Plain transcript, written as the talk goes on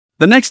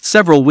The next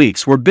several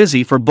weeks were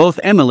busy for both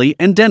Emily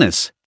and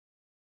Dennis.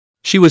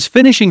 She was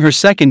finishing her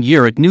second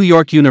year at New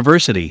York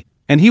University,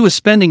 and he was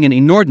spending an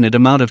inordinate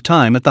amount of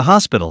time at the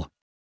hospital.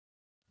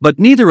 But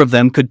neither of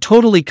them could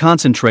totally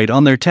concentrate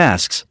on their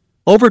tasks,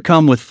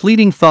 overcome with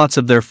fleeting thoughts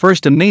of their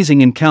first amazing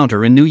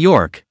encounter in New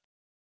York.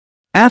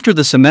 After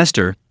the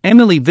semester,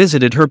 Emily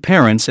visited her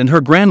parents and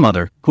her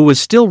grandmother, who was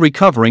still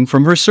recovering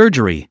from her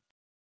surgery.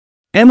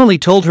 Emily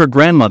told her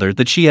grandmother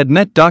that she had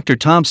met Dr.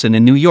 Thompson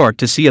in New York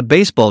to see a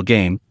baseball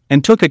game,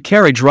 and took a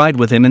carriage ride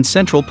with him in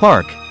Central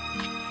Park.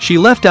 She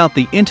left out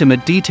the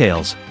intimate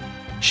details.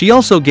 She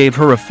also gave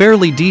her a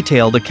fairly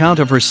detailed account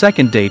of her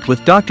second date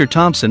with Dr.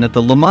 Thompson at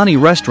the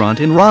Lamani restaurant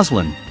in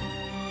Roslyn.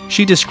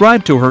 She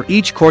described to her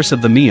each course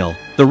of the meal,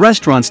 the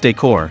restaurant's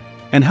decor,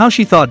 and how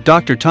she thought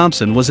Dr.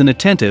 Thompson was an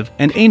attentive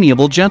and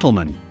amiable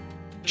gentleman.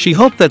 She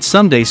hoped that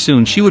someday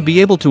soon she would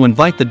be able to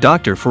invite the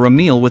doctor for a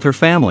meal with her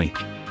family.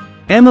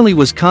 Emily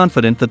was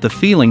confident that the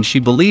feelings she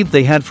believed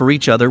they had for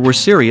each other were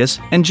serious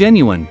and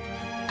genuine.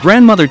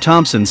 Grandmother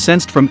Thompson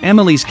sensed from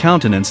Emily's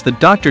countenance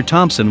that Dr.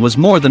 Thompson was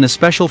more than a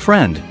special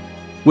friend.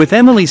 With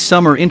Emily's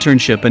summer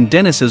internship and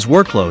Dennis's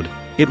workload,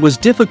 it was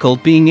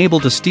difficult being able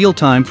to steal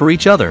time for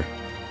each other.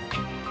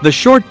 The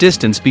short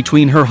distance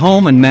between her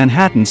home and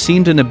Manhattan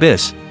seemed an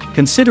abyss,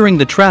 considering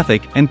the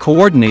traffic and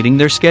coordinating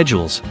their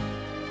schedules.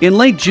 In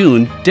late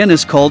June,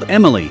 Dennis called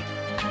Emily.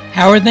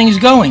 How are things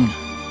going?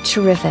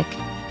 Terrific.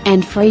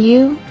 And for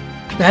you?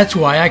 That's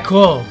why I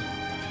called.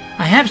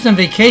 I have some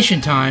vacation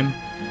time.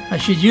 I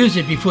should use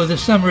it before the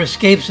summer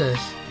escapes us.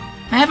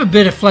 I have a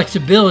bit of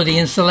flexibility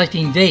in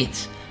selecting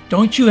dates.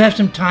 Don't you have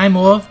some time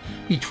off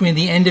between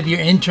the end of your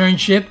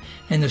internship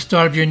and the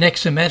start of your next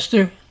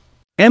semester?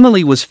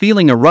 Emily was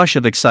feeling a rush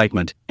of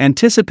excitement,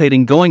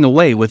 anticipating going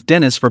away with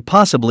Dennis for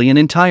possibly an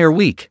entire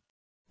week.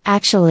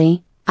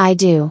 Actually, I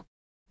do.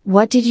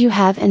 What did you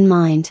have in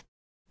mind?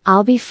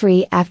 I'll be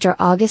free after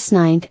August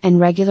 9th and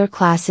regular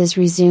classes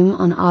resume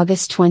on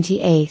August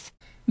 28th.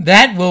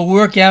 That will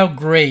work out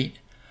great.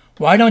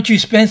 Why don't you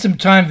spend some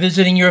time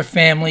visiting your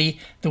family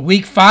the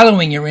week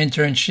following your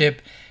internship,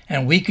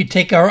 and we could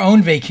take our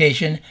own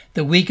vacation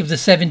the week of the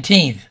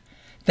 17th.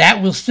 That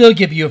will still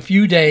give you a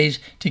few days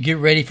to get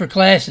ready for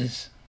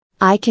classes.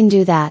 I can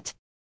do that.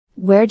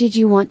 Where did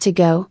you want to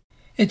go?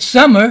 It's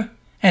summer,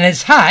 and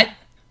it's hot,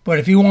 but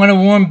if you want a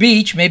warm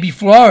beach, maybe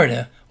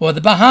Florida or the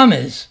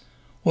Bahamas.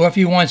 Or if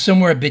you want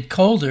somewhere a bit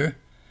colder,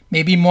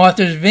 maybe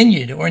Martha's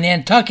Vineyard or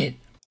Nantucket.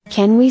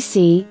 Can we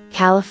see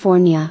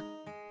California?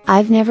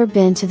 I've never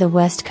been to the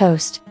West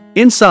Coast.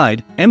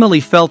 Inside, Emily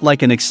felt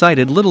like an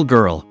excited little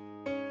girl.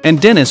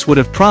 And Dennis would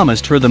have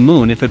promised her the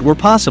moon if it were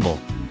possible.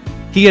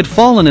 He had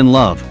fallen in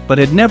love, but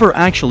had never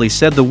actually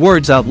said the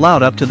words out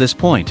loud up to this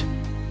point.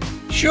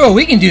 Sure,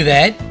 we can do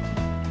that.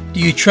 Do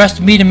you trust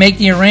me to make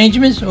the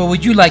arrangements, or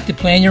would you like to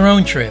plan your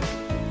own trip?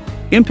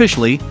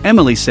 Impishly,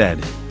 Emily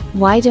said.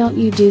 Why don't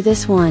you do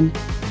this one?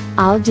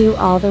 I'll do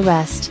all the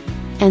rest.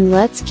 And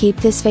let's keep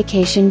this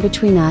vacation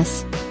between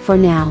us, for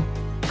now.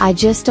 I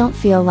just don't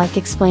feel like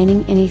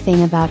explaining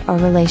anything about our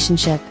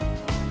relationship.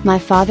 My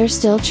father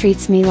still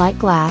treats me like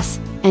glass,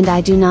 and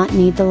I do not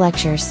need the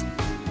lectures.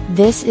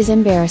 This is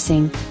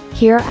embarrassing.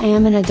 Here I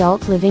am, an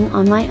adult living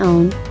on my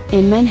own,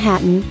 in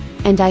Manhattan,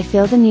 and I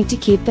feel the need to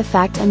keep the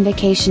fact I'm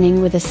vacationing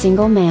with a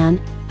single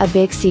man, a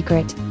big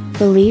secret.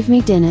 Believe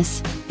me,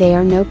 Dennis, they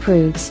are no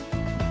prudes.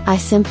 I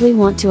simply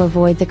want to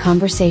avoid the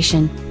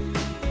conversation.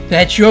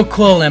 That's your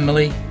call,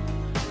 Emily.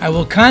 I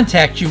will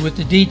contact you with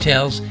the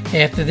details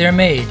after they're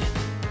made.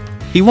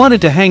 He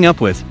wanted to hang up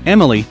with,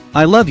 Emily,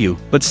 I love you,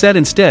 but said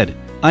instead,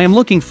 I am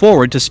looking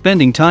forward to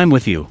spending time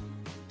with you.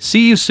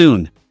 See you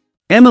soon.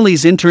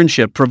 Emily's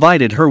internship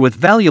provided her with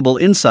valuable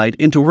insight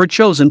into her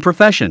chosen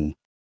profession.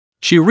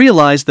 She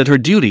realized that her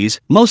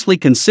duties, mostly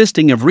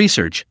consisting of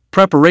research,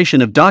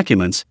 preparation of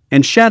documents,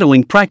 and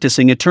shadowing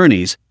practicing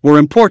attorneys, were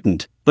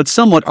important, but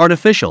somewhat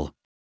artificial.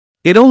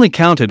 It only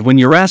counted when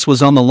your ass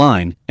was on the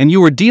line, and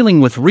you were dealing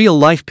with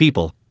real-life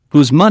people,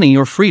 whose money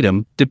or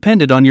freedom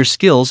depended on your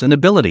skills and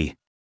ability.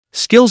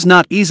 Skills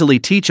not easily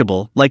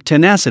teachable, like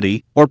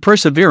tenacity, or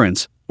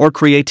perseverance, or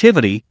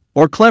creativity,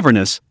 or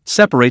cleverness,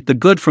 separate the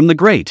good from the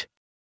great.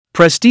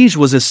 Prestige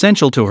was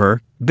essential to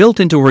her, built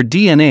into her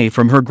DNA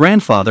from her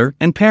grandfather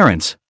and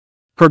parents.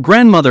 Her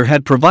grandmother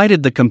had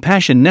provided the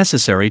compassion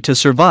necessary to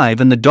survive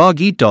in the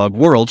dog-eat-dog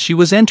world she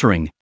was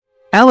entering.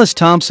 Alice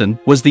Thompson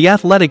was the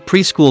athletic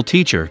preschool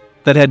teacher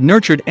that had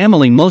nurtured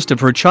Emily most of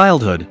her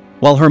childhood,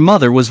 while her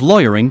mother was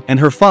lawyering and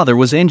her father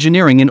was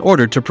engineering in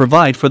order to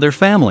provide for their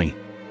family.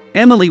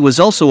 Emily was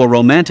also a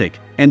romantic,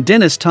 and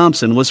Dennis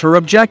Thompson was her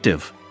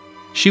objective.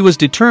 She was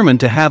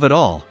determined to have it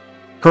all.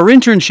 Her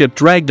internship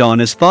dragged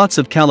on as thoughts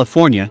of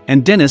California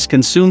and Dennis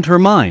consumed her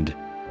mind.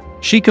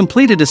 She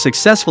completed a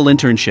successful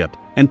internship,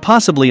 and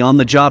possibly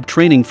on-the-job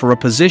training for a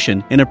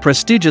position in a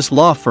prestigious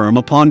law firm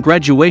upon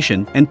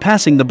graduation and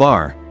passing the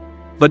bar.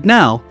 But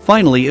now,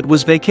 finally it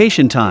was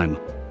vacation time.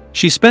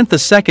 She spent the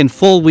second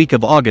full week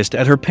of August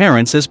at her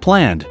parents' as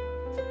planned.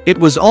 It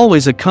was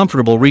always a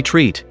comfortable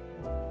retreat.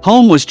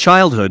 Home was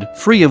childhood,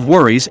 free of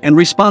worries and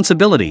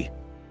responsibility.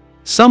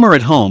 Summer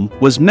at home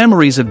was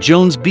memories of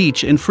Jones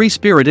Beach and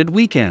free-spirited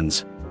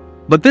weekends.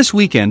 But this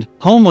weekend,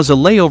 home was a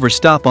layover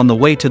stop on the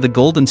way to the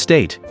Golden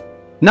State.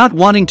 Not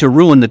wanting to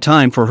ruin the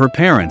time for her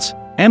parents,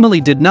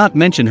 Emily did not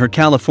mention her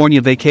California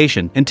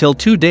vacation until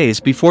 2 days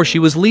before she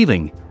was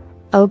leaving.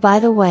 Oh, by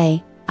the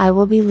way, I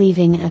will be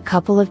leaving in a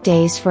couple of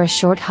days for a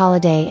short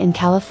holiday in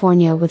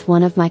California with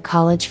one of my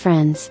college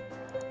friends.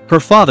 Her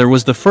father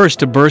was the first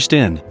to burst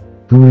in.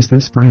 Who is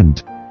this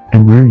friend?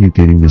 And where are you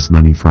getting this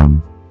money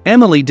from?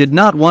 Emily did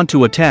not want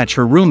to attach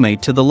her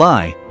roommate to the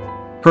lie.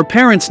 Her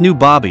parents knew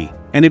Bobby,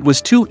 and it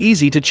was too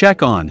easy to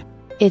check on.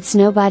 It's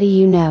nobody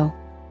you know.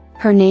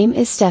 Her name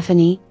is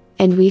Stephanie,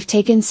 and we've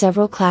taken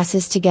several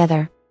classes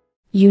together.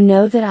 You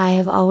know that I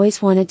have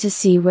always wanted to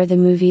see where the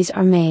movies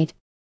are made.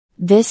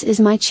 This is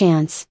my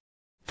chance.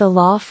 The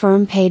law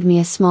firm paid me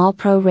a small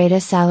pro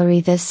rata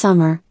salary this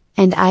summer,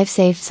 and I've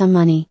saved some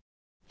money.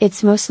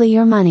 It's mostly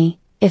your money,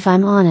 if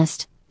I'm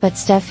honest, but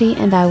Steffi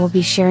and I will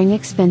be sharing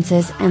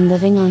expenses and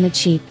living on the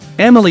cheap.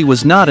 Emily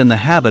was not in the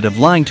habit of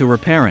lying to her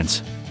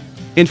parents.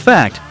 In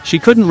fact, she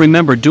couldn't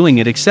remember doing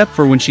it except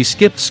for when she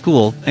skipped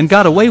school and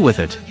got away with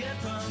it.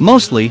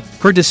 Mostly,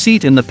 her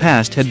deceit in the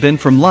past had been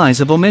from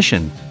lies of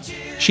omission.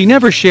 She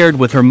never shared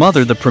with her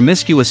mother the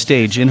promiscuous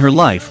stage in her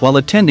life while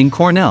attending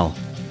Cornell.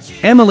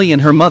 Emily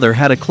and her mother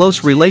had a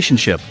close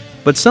relationship,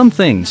 but some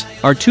things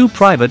are too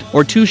private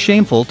or too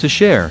shameful to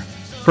share.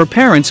 Her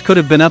parents could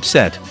have been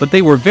upset, but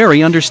they were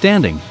very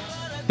understanding.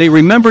 They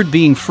remembered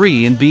being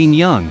free and being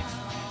young.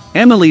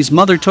 Emily's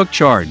mother took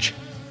charge.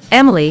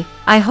 Emily,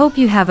 I hope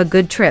you have a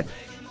good trip.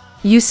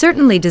 You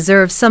certainly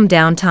deserve some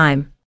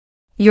downtime.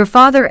 Your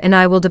father and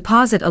I will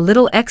deposit a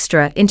little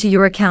extra into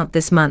your account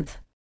this month.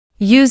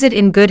 Use it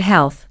in good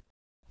health.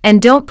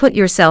 And don't put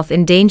yourself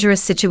in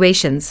dangerous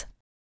situations.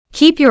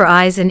 Keep your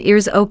eyes and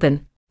ears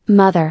open.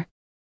 Mother.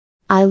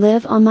 I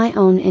live on my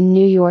own in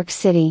New York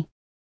City.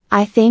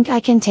 I think I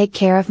can take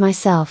care of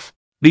myself.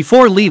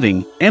 Before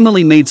leaving,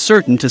 Emily made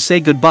certain to say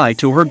goodbye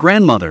to her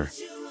grandmother.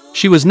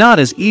 She was not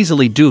as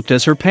easily duped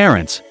as her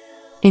parents.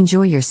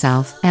 Enjoy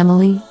yourself,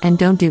 Emily, and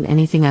don't do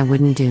anything I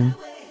wouldn't do.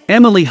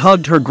 Emily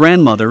hugged her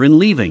grandmother in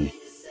leaving.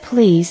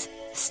 Please,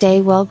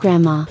 stay well,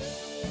 Grandma.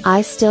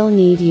 I still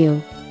need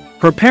you.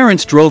 Her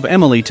parents drove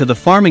Emily to the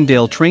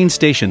Farmingdale train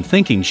station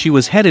thinking she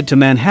was headed to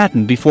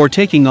Manhattan before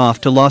taking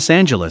off to Los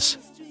Angeles.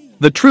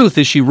 The truth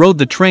is she rode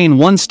the train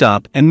one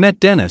stop and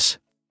met Dennis.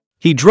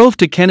 He drove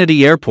to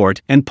Kennedy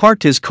Airport and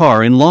parked his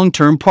car in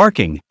long-term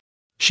parking.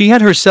 She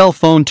had her cell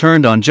phone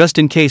turned on just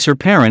in case her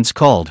parents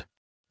called.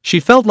 She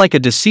felt like a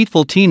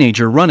deceitful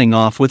teenager running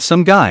off with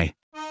some guy.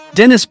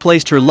 Dennis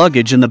placed her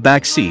luggage in the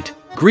back seat,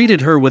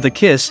 greeted her with a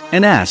kiss,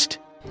 and asked,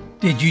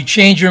 Did you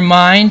change your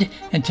mind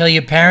and tell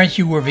your parents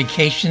you were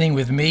vacationing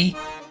with me?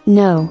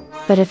 No,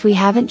 but if we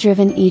haven't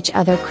driven each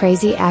other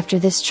crazy after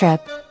this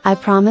trip, I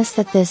promise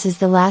that this is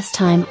the last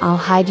time I'll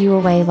hide you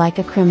away like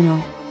a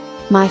criminal.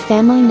 My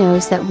family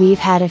knows that we've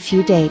had a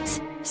few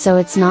dates, so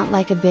it's not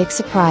like a big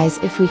surprise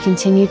if we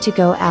continue to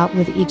go out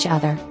with each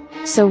other.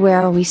 So where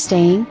are we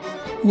staying?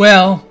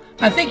 Well,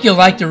 I think you'll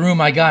like the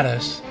room I got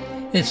us.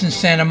 It's in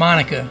Santa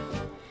Monica.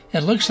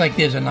 It looks like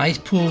there's a nice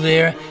pool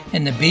there,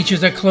 and the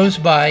beaches are close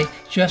by,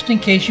 just in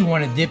case you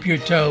want to dip your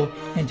toe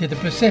into the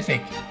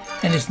Pacific.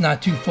 And it's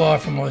not too far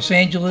from Los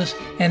Angeles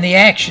and the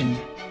action.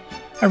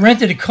 I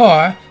rented a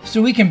car,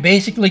 so we can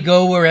basically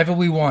go wherever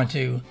we want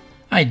to.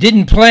 I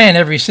didn't plan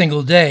every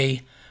single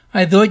day.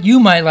 I thought you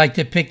might like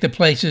to pick the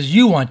places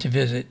you want to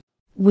visit.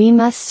 We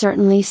must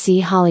certainly see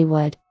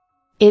Hollywood.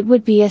 It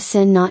would be a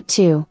sin not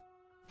to.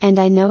 And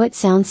I know it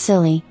sounds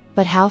silly,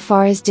 but how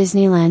far is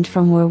Disneyland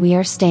from where we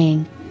are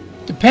staying?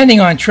 Depending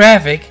on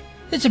traffic,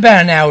 it's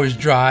about an hour's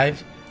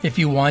drive. If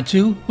you want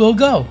to, we'll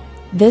go.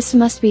 This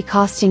must be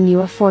costing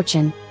you a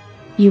fortune.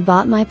 You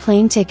bought my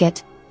plane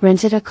ticket,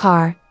 rented a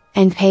car,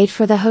 and paid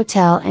for the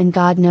hotel and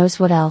God knows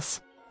what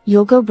else.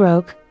 You'll go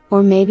broke,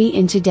 or maybe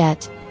into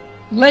debt.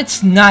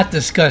 Let's not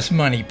discuss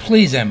money,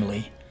 please,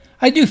 Emily.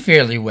 I do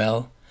fairly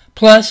well.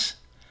 Plus,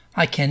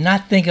 I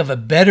cannot think of a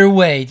better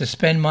way to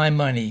spend my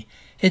money.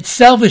 It's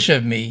selfish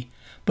of me,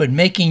 but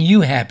making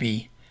you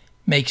happy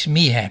makes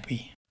me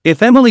happy.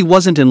 If Emily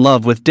wasn't in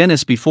love with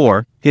Dennis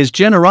before, his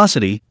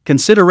generosity,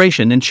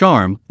 consideration and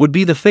charm would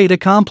be the fait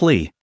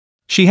accompli.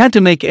 She had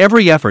to make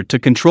every effort to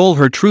control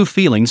her true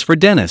feelings for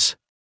Dennis.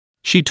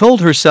 She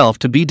told herself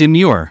to be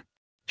demure.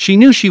 She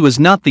knew she was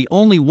not the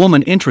only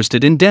woman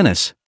interested in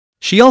Dennis.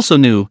 She also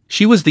knew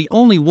she was the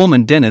only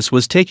woman Dennis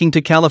was taking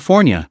to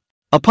California.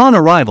 Upon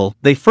arrival,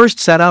 they first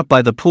sat out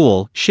by the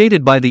pool,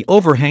 shaded by the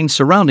overhang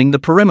surrounding the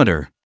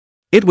perimeter.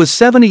 It was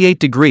 78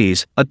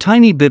 degrees, a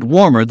tiny bit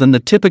warmer than the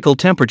typical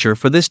temperature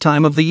for this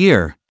time of the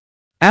year.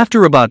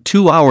 After about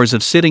 2 hours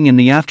of sitting in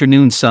the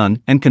afternoon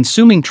sun and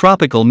consuming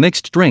tropical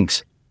mixed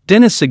drinks,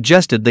 Dennis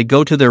suggested they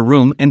go to their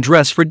room and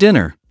dress for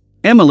dinner.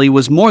 Emily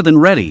was more than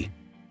ready.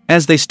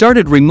 As they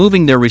started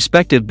removing their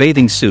respective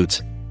bathing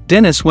suits,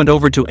 Dennis went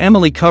over to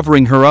Emily,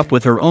 covering her up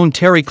with her own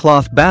terry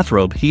cloth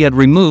bathrobe he had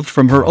removed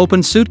from her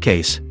open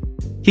suitcase.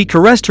 He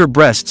caressed her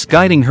breasts,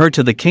 guiding her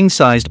to the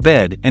king-sized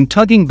bed and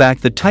tugging back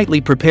the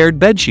tightly prepared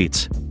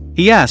bedsheets.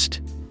 He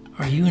asked,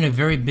 Are you in a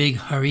very big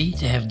hurry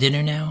to have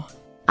dinner now?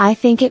 I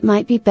think it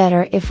might be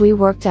better if we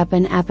worked up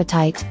an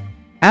appetite.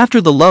 After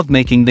the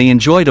lovemaking, they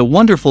enjoyed a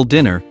wonderful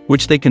dinner,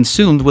 which they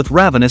consumed with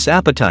ravenous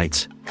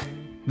appetites.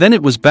 Then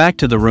it was back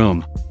to the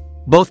room.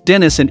 Both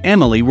Dennis and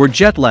Emily were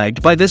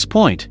jet-lagged by this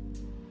point.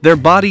 Their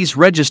bodies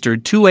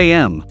registered 2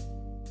 a.m.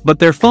 but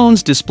their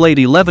phones displayed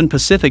 11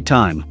 Pacific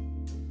time.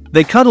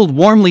 They cuddled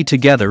warmly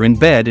together in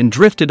bed and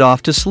drifted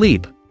off to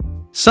sleep.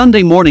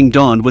 Sunday morning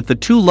dawned with the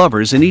two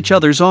lovers in each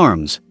other's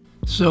arms.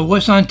 So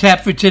what's on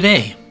tap for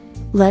today?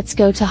 Let's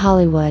go to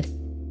Hollywood.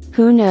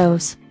 Who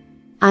knows?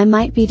 I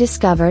might be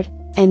discovered,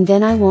 and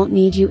then I won't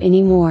need you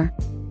anymore.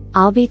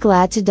 I'll be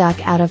glad to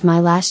duck out of my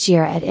last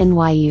year at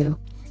NYU.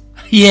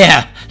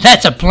 Yeah,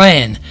 that's a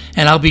plan,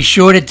 and I'll be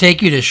sure to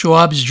take you to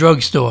Schwab's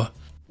drugstore.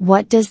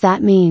 What does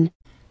that mean?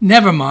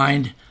 Never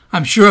mind.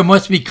 I'm sure it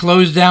must be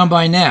closed down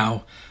by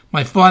now.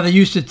 My father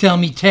used to tell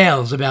me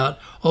tales about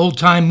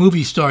old-time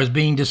movie stars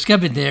being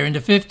discovered there in the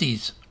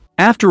 50s.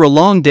 After a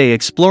long day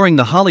exploring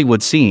the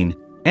Hollywood scene,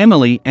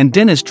 Emily and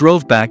Dennis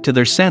drove back to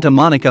their Santa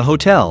Monica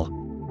hotel.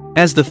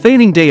 As the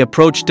fading day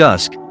approached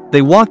dusk,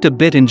 they walked a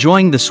bit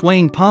enjoying the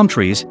swaying palm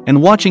trees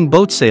and watching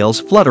boat sails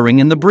fluttering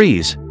in the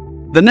breeze.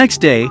 The next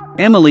day,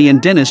 Emily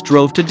and Dennis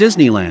drove to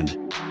Disneyland.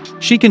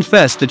 She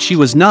confessed that she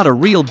was not a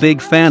real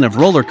big fan of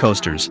roller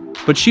coasters,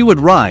 but she would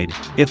ride,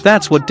 if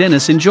that's what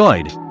Dennis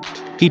enjoyed.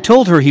 He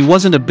told her he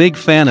wasn't a big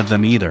fan of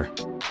them either.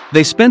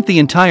 They spent the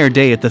entire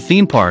day at the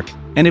theme park,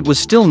 and it was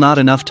still not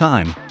enough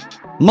time.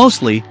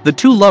 Mostly, the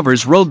two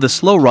lovers rode the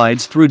slow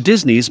rides through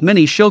Disney's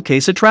many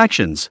showcase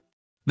attractions.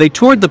 They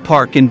toured the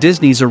park in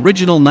Disney's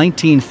original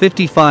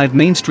 1955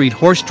 Main Street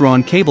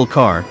horse-drawn cable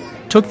car,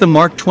 took the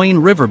Mark Twain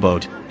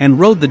riverboat, and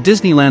rode the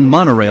Disneyland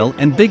monorail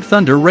and Big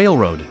Thunder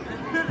Railroad.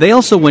 They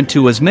also went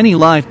to as many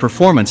live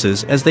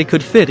performances as they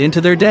could fit into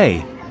their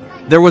day.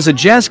 There was a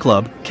jazz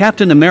club,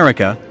 Captain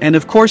America, and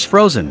of course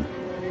Frozen.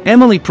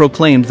 Emily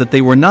proclaimed that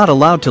they were not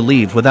allowed to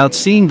leave without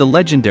seeing the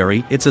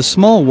legendary It's a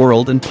Small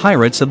World and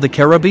Pirates of the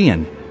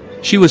Caribbean.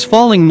 She was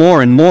falling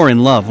more and more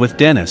in love with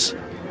Dennis.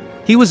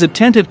 He was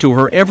attentive to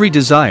her every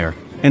desire,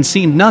 and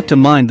seemed not to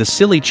mind the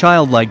silly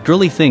childlike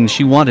girly things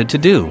she wanted to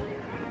do.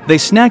 They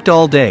snacked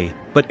all day,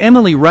 but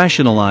Emily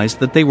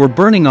rationalized that they were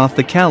burning off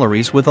the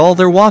calories with all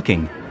their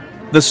walking.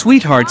 The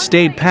sweethearts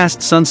stayed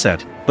past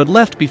sunset, but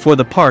left before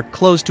the park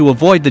closed to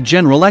avoid the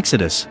general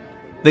exodus.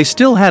 They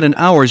still had an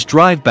hour's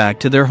drive back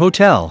to their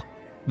hotel.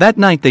 That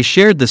night they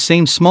shared the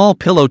same small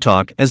pillow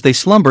talk as they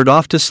slumbered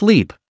off to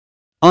sleep.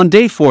 On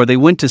day 4 they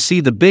went to see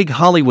the big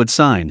Hollywood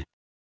sign.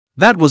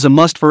 That was a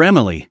must for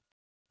Emily.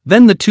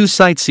 Then the two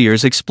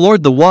sightseers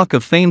explored the Walk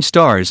of Fame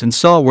stars and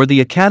saw where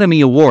the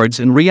Academy Awards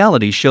and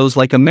reality shows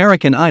like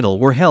American Idol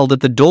were held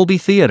at the Dolby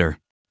Theater.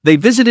 They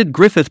visited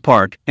Griffith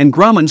Park and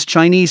Grauman's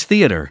Chinese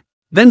Theater.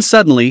 Then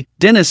suddenly,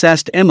 Dennis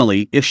asked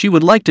Emily if she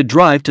would like to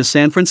drive to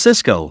San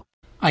Francisco.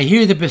 I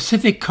hear the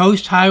Pacific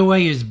Coast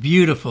Highway is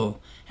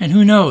beautiful, and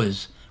who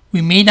knows,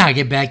 we may not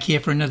get back here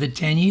for another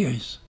 10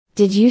 years.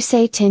 Did you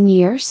say 10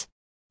 years?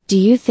 Do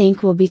you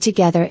think we'll be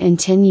together in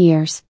 10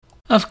 years?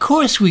 Of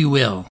course we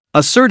will,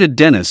 asserted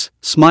Dennis,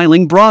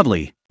 smiling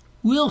broadly.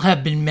 We'll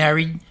have been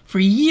married for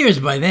years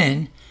by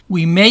then.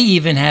 We may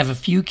even have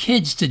a few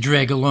kids to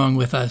drag along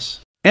with us.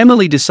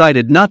 Emily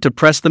decided not to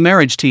press the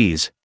marriage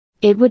tease.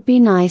 It would be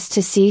nice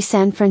to see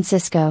San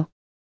Francisco.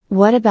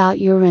 What about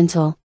your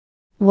rental?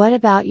 What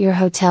about your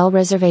hotel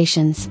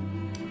reservations?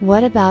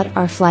 What about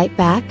our flight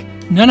back?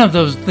 None of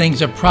those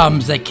things are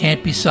problems that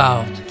can't be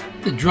solved.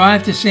 The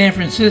drive to San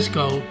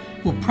Francisco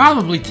will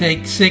probably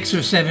take 6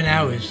 or 7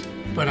 hours,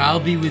 but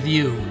I'll be with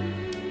you.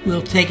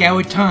 We'll take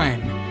our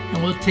time,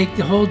 and we'll take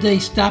the whole day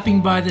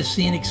stopping by the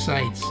scenic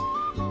sights.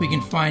 We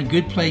can find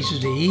good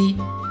places to eat,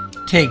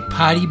 take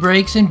potty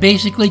breaks, and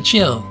basically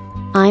chill.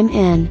 I'm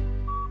in.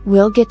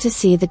 We'll get to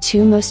see the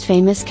 2 most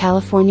famous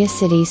California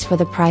cities for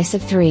the price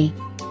of 3.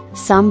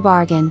 Some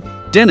bargain.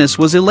 Dennis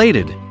was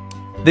elated.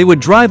 They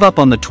would drive up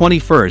on the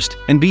 21st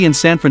and be in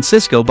San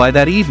Francisco by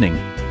that evening.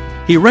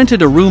 He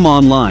rented a room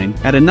online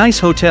at a nice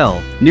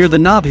hotel near the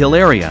Nob Hill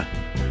area.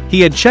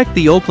 He had checked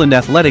the Oakland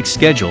Athletics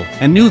schedule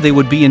and knew they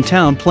would be in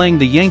town playing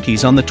the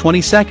Yankees on the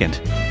 22nd.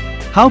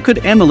 How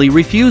could Emily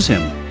refuse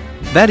him?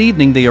 That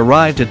evening they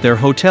arrived at their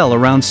hotel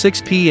around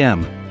 6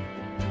 p.m.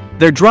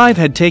 Their drive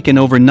had taken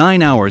over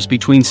 9 hours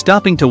between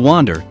stopping to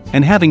wander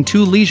and having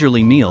 2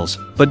 leisurely meals,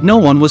 but no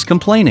one was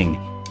complaining.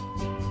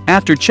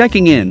 After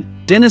checking in,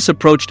 Dennis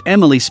approached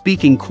Emily,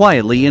 speaking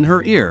quietly in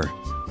her ear.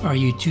 Are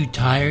you too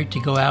tired to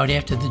go out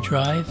after the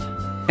drive?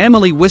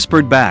 Emily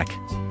whispered back.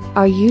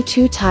 Are you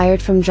too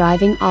tired from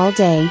driving all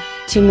day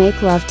to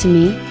make love to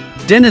me?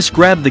 Dennis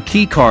grabbed the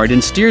key card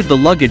and steered the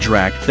luggage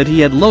rack that he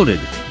had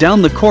loaded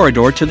down the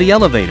corridor to the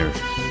elevator.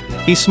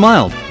 He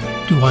smiled.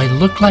 Do I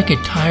look like a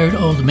tired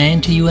old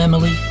man to you,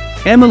 Emily?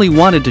 Emily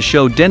wanted to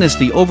show Dennis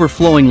the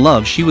overflowing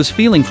love she was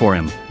feeling for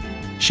him.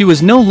 She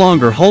was no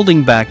longer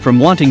holding back from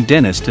wanting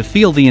Dennis to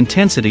feel the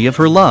intensity of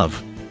her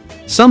love.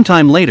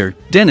 Sometime later,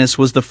 Dennis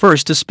was the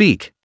first to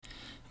speak.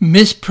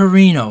 Miss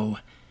Perino,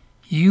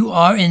 you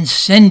are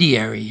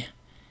incendiary,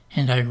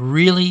 and I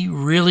really,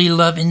 really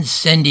love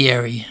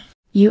incendiary.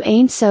 You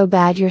ain't so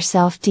bad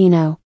yourself,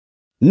 Dino.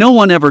 No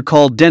one ever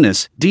called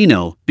Dennis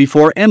Dino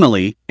before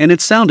Emily, and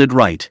it sounded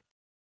right.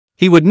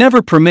 He would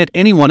never permit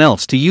anyone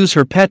else to use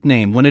her pet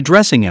name when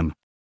addressing him.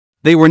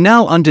 They were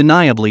now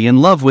undeniably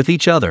in love with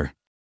each other.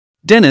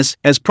 Dennis,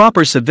 as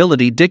proper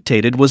civility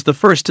dictated, was the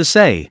first to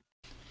say,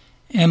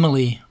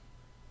 Emily,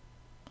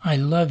 I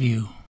love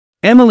you.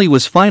 Emily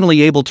was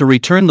finally able to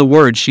return the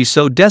words she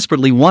so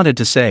desperately wanted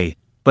to say,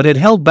 but had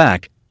held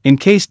back, in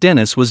case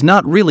Dennis was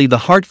not really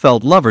the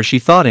heartfelt lover she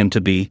thought him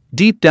to be,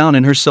 deep down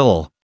in her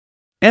soul.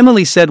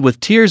 Emily said with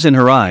tears in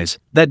her eyes,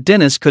 that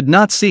Dennis could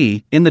not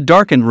see, in the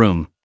darkened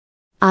room.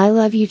 I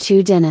love you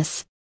too,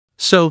 Dennis.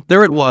 So,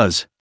 there it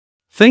was.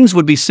 Things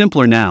would be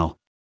simpler now.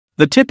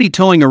 The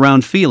tippy-toeing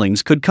around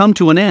feelings could come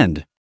to an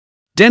end.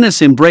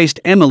 Dennis embraced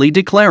Emily,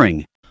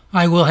 declaring,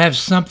 I will have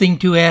something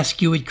to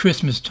ask you at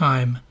Christmas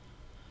time.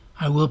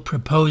 I will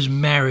propose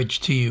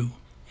marriage to you,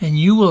 and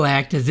you will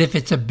act as if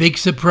it's a big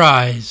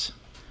surprise.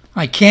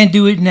 I can't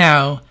do it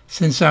now,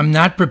 since I'm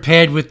not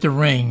prepared with the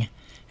ring,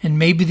 and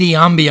maybe the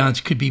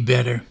ambiance could be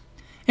better.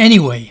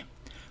 Anyway,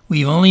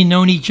 we've only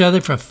known each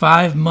other for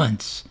 5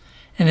 months,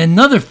 and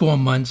another 4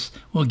 months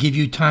will give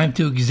you time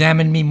to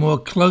examine me more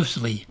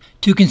closely,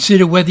 to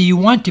consider whether you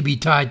want to be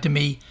tied to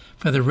me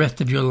for the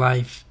rest of your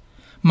life.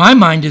 My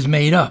mind is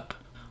made up.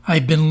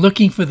 I've been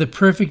looking for the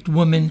perfect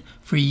woman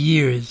for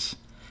years,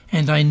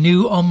 and I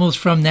knew almost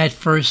from that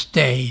first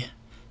day.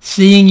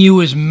 Seeing you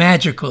was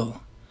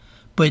magical,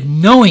 but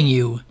knowing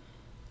you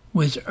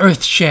was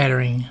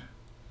earth-shattering.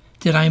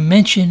 Did I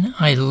mention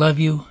I love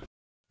you?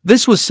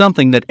 This was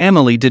something that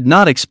Emily did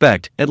not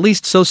expect, at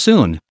least so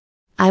soon.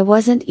 I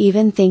wasn't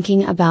even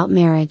thinking about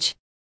marriage.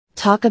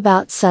 Talk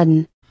about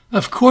sudden.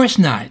 Of course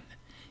not.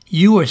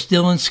 You are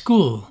still in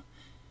school,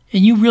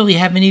 and you really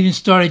haven't even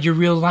started your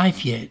real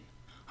life yet.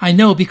 I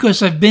know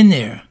because I've been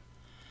there.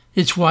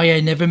 It's why I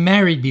never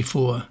married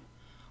before.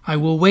 I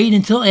will wait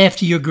until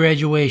after your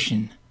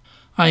graduation.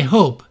 I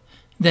hope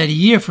that a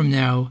year from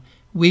now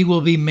we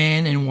will be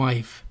man and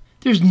wife.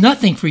 There's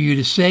nothing for you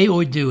to say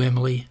or do,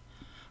 Emily.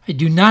 I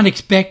do not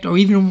expect or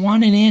even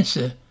want an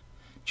answer.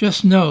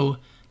 Just know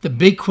the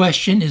big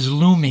question is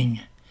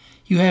looming.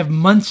 You have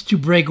months to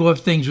break off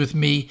things with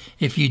me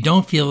if you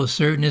don't feel as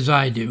certain as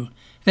I do.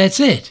 That's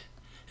it.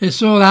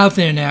 It's all out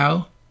there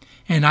now,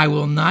 and I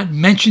will not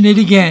mention it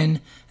again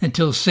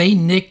until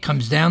Saint Nick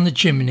comes down the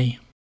chimney.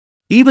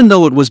 Even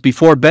though it was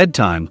before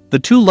bedtime, the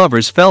two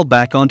lovers fell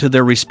back onto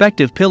their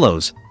respective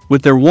pillows,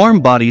 with their warm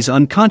bodies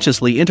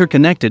unconsciously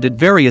interconnected at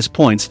various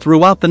points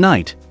throughout the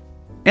night.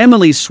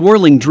 Emily's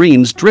swirling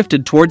dreams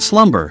drifted toward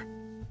slumber.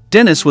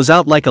 Dennis was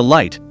out like a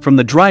light, from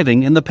the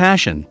driving and the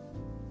passion.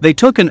 They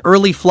took an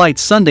early flight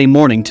Sunday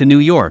morning to New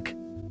York.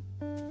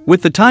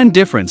 With the time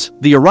difference,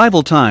 the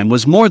arrival time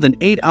was more than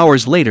 8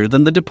 hours later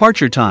than the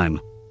departure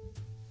time.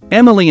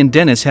 Emily and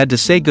Dennis had to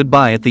say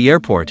goodbye at the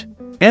airport.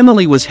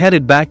 Emily was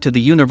headed back to the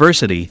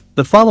university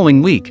the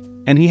following week,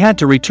 and he had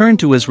to return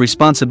to his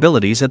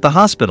responsibilities at the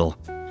hospital.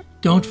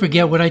 Don't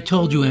forget what I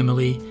told you,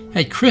 Emily.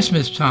 At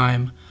Christmas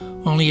time,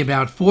 only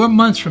about 4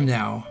 months from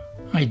now,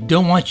 I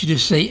don't want you to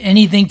say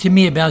anything to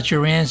me about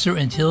your answer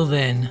until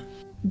then.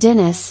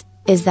 Dennis,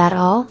 is that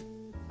all?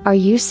 Are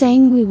you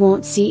saying we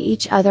won't see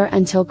each other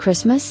until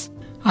Christmas?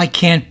 I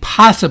can't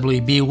possibly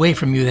be away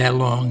from you that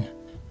long,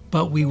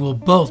 but we will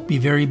both be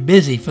very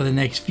busy for the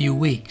next few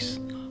weeks.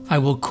 I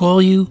will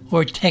call you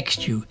or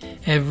text you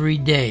every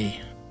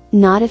day.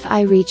 Not if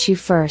I reach you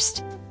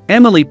first.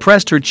 Emily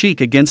pressed her cheek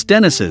against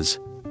Dennis's.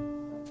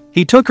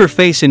 He took her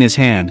face in his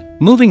hand,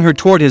 moving her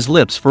toward his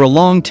lips for a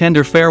long,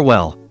 tender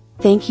farewell.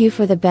 Thank you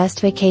for the best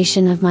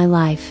vacation of my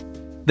life.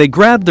 They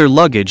grabbed their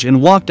luggage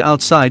and walked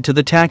outside to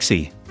the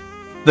taxi.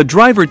 The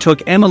driver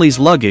took Emily's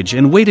luggage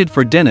and waited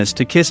for Dennis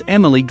to kiss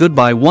Emily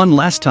goodbye one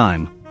last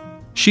time.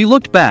 She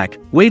looked back,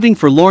 waving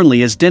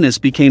forlornly as Dennis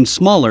became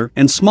smaller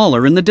and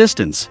smaller in the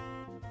distance.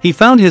 He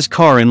found his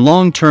car in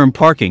long-term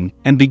parking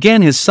and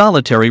began his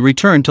solitary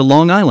return to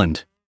Long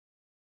Island.